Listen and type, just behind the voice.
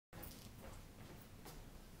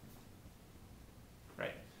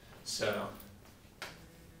So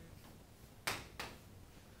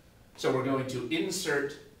we're going to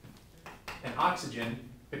insert an oxygen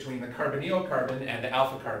between the carbonyl carbon and the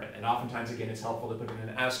alpha carbon. And oftentimes, again, it's helpful to put in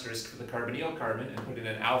an asterisk for the carbonyl carbon and put in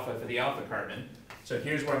an alpha for the alpha carbon. So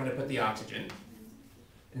here's where I'm going to put the oxygen.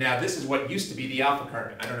 Now, this is what used to be the alpha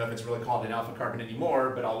carbon. I don't know if it's really called an alpha carbon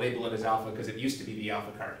anymore, but I'll label it as alpha because it used to be the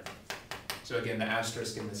alpha carbon. So again, the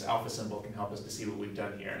asterisk in this alpha symbol can help us to see what we've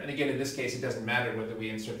done here. And again, in this case, it doesn't matter whether we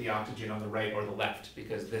insert the oxygen on the right or the left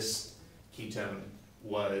because this ketone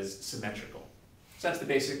was symmetrical. So that's the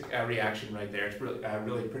basic reaction right there. It's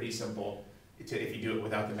really pretty simple if you do it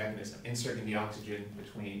without the mechanism. Inserting the oxygen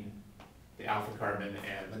between the alpha carbon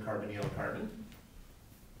and the carbonyl carbon.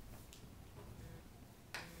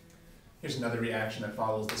 Here's another reaction that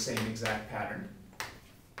follows the same exact pattern.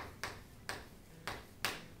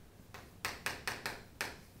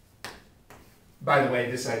 By the way,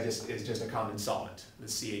 this is just a common solvent. The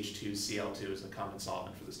CH2Cl2 is a common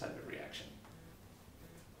solvent for this type of reaction.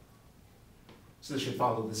 So this should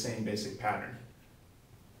follow the same basic pattern.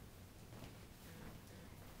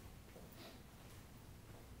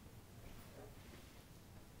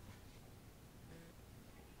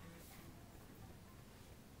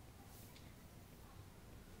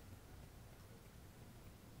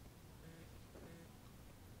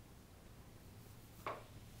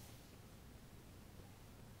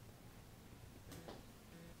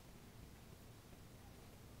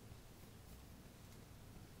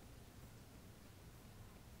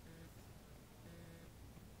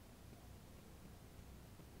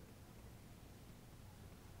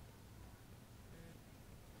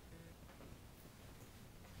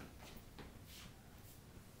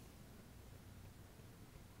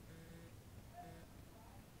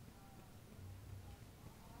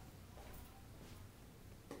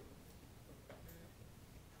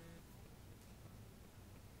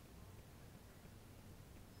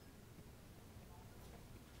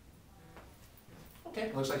 Okay,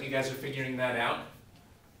 looks like you guys are figuring that out.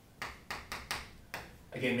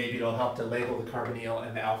 Again, maybe it'll help to label the carbonyl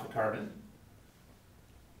and the alpha carbon.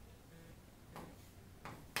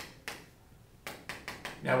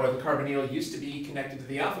 Now, where the carbonyl used to be connected to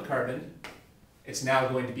the alpha carbon, it's now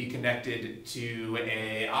going to be connected to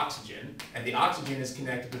an oxygen, and the oxygen is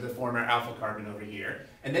connected to the former alpha carbon over here.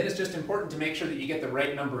 And then it's just important to make sure that you get the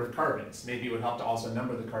right number of carbons. Maybe it would help to also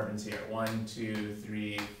number the carbons here. 1, 2,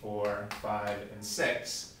 3, 4, 5, and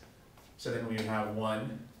 6. So then we have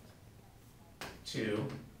 1, 2,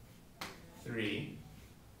 3,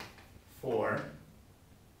 4,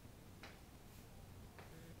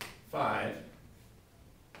 5,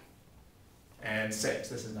 and 6.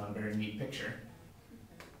 This is not a very neat picture.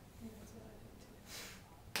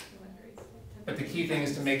 But the key thing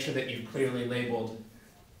is to make sure that you've clearly labeled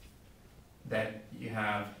that you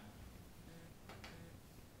have.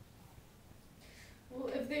 Well,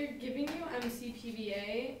 if they're giving you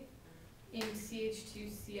Mcpba in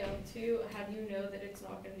CH2Cl2, how do you know that it's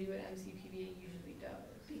not going to do what Mcpba usually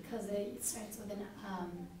does? Because it starts with an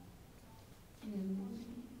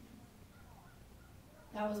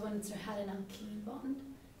that was when it had an alkene bond,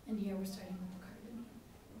 and here we're starting with the carbon.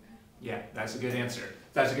 Okay. Yeah, that's a good answer.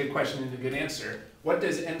 That's a good question and a good answer. What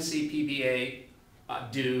does Mcpba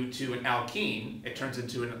do to an alkene? It turns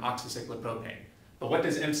into an oxycyclopropane. But what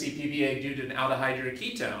does Mcpba do to an aldehyde or a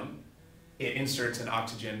ketone? It inserts an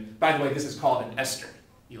oxygen. By the way, this is called an ester.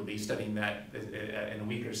 You'll be studying that in a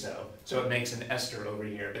week or so. So it makes an ester over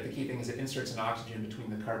here. But the key thing is it inserts an oxygen between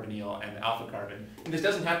the carbonyl and the alpha carbon. And this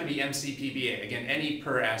doesn't have to be Mcpba. Again, any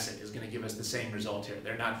per acid is going to give us the same result here.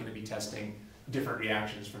 They're not going to be testing different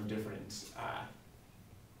reactions from different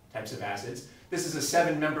types of acids. This is a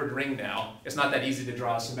 7-membered ring now. It's not that easy to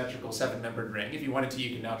draw a symmetrical 7-membered ring. If you wanted to, you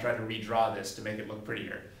can now try to redraw this to make it look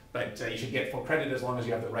prettier. But you should get full credit as long as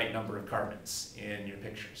you have the right number of carbons in your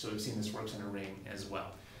picture. So we've seen this works in a ring as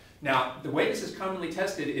well. Now, the way this is commonly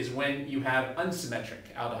tested is when you have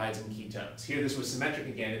unsymmetric aldehydes and ketones. Here this was symmetric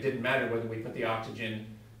again. It didn't matter whether we put the oxygen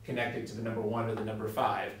connected to the number 1 or the number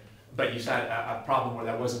 5. But you saw a problem where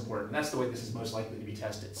that was important. That's the way this is most likely to be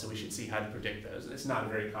tested. So we should see how to predict those. It's not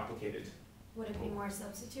very complicated. Would it be more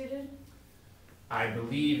substituted? I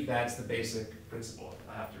believe that's the basic principle.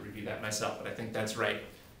 I'll have to review that myself, but I think that's right.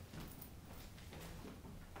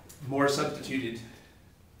 More substituted.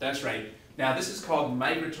 That's right. Now this is called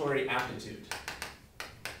migratory aptitude.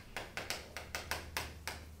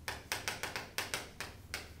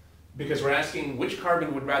 Because we're asking which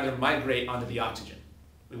carbon would rather migrate onto the oxygen.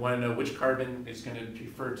 We want to know which carbon is going to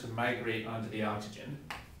prefer to migrate onto the oxygen.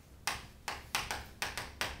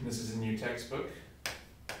 And this is in your textbook.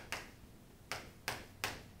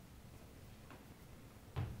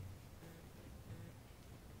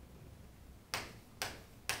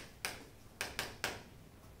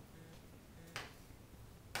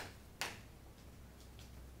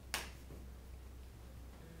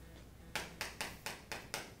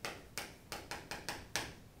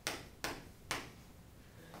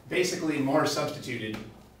 Basically, more substituted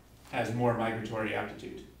has more migratory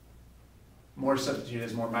aptitude. More substituted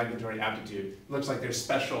has more migratory aptitude. Looks like there's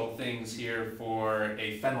special things here for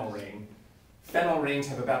a phenyl ring. Phenyl rings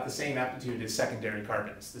have about the same aptitude as secondary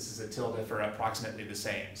carbons. This is a tilde for approximately the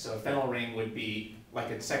same. So a phenyl ring would be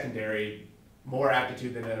like a secondary, more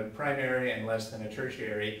aptitude than a primary and less than a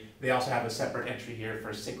tertiary. They also have a separate entry here for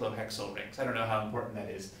cyclohexyl rings. I don't know how important that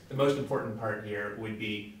is. The most important part here would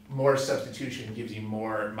be more substitution gives you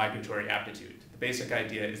more migratory aptitude. The basic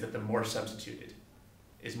idea is that the more substituted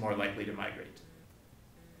is more likely to migrate.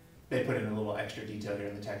 They put in a little extra detail here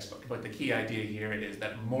in the textbook, but the key idea here is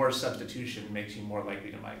that more substitution makes you more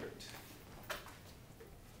likely to migrate.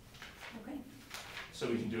 Okay. So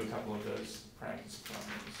we can do a couple of those practice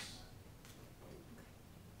problems.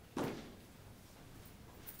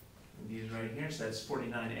 These right here, so that's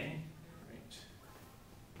 49A. Right.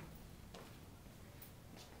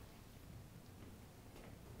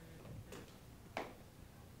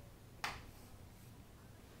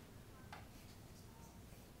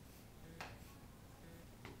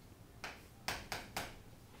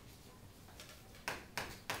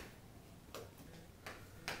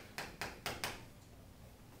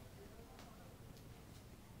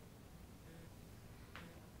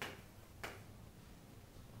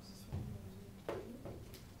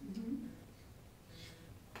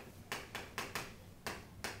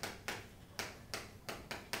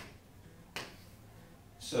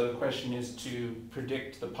 So the question is to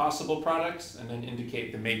predict the possible products and then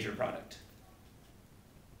indicate the major product.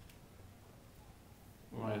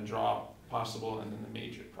 We want to draw possible and then the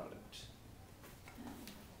major product.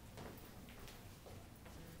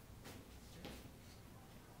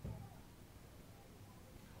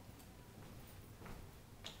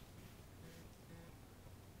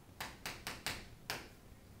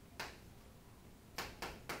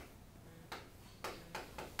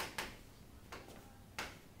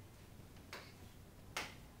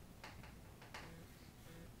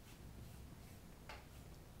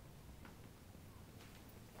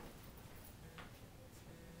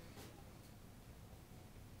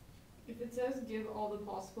 If it says give all the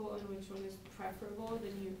possible and which one is preferable,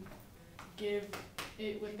 then you give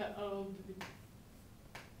it with the O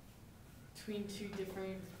between two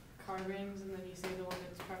different carbons, and then you say the one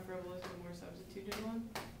that's preferable is the more substituted one.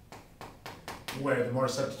 Where the more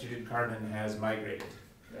substituted carbon has migrated.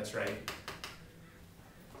 That's right.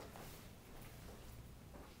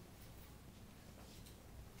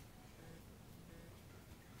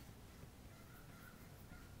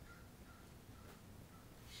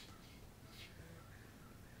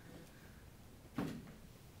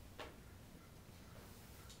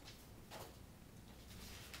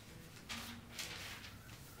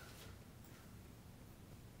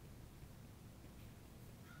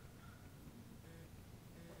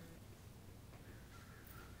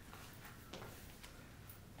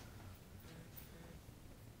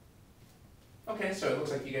 Okay, so it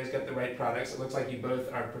looks like you guys got the right products. It looks like you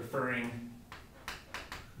both are preferring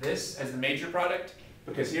this as the major product,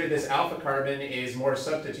 because here this alpha carbon is more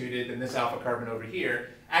substituted than this alpha carbon over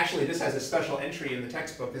here. Actually, this has a special entry in the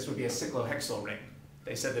textbook. This would be a cyclohexyl ring.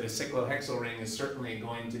 They said that a cyclohexyl ring is certainly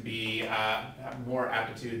going to be have more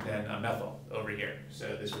aptitude than a methyl over here.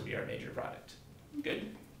 So this would be our major product.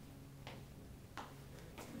 Good?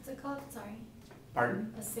 What's it called? Sorry.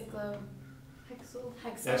 Pardon? A cyclohexyl.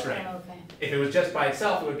 That's right. Oh, okay. If it was just by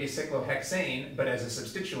itself, it would be cyclohexane, but as a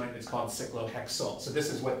substituent, it's called cyclohexyl. So this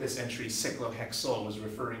is what this entry cyclohexyl was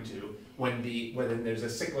referring to when there's a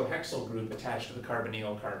cyclohexyl group attached to the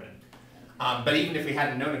carbonyl carbon. But even if we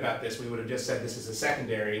hadn't known about this, we would have just said this is a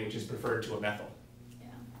secondary, which is preferred to a methyl. Yeah.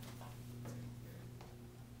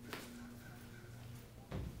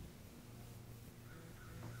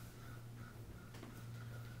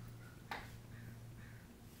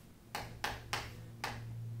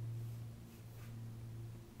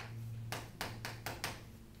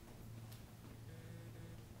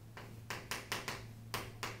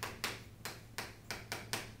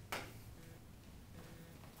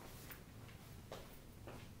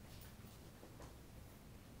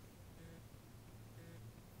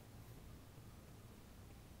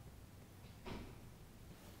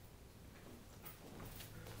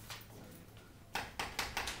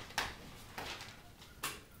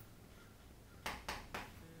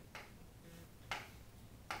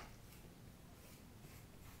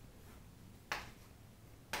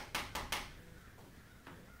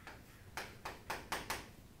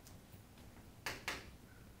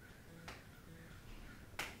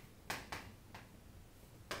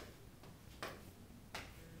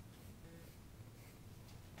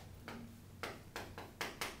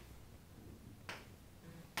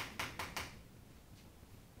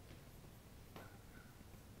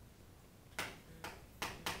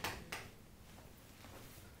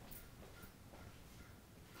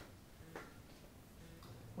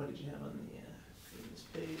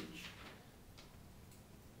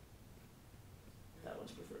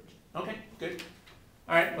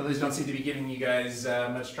 well, those don't seem to be giving you guys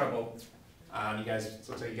much trouble. You guys, it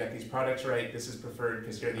looks like you got these products right. This is preferred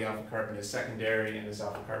because here the alpha carbon is secondary and this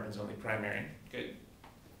alpha carbon is only primary. Good.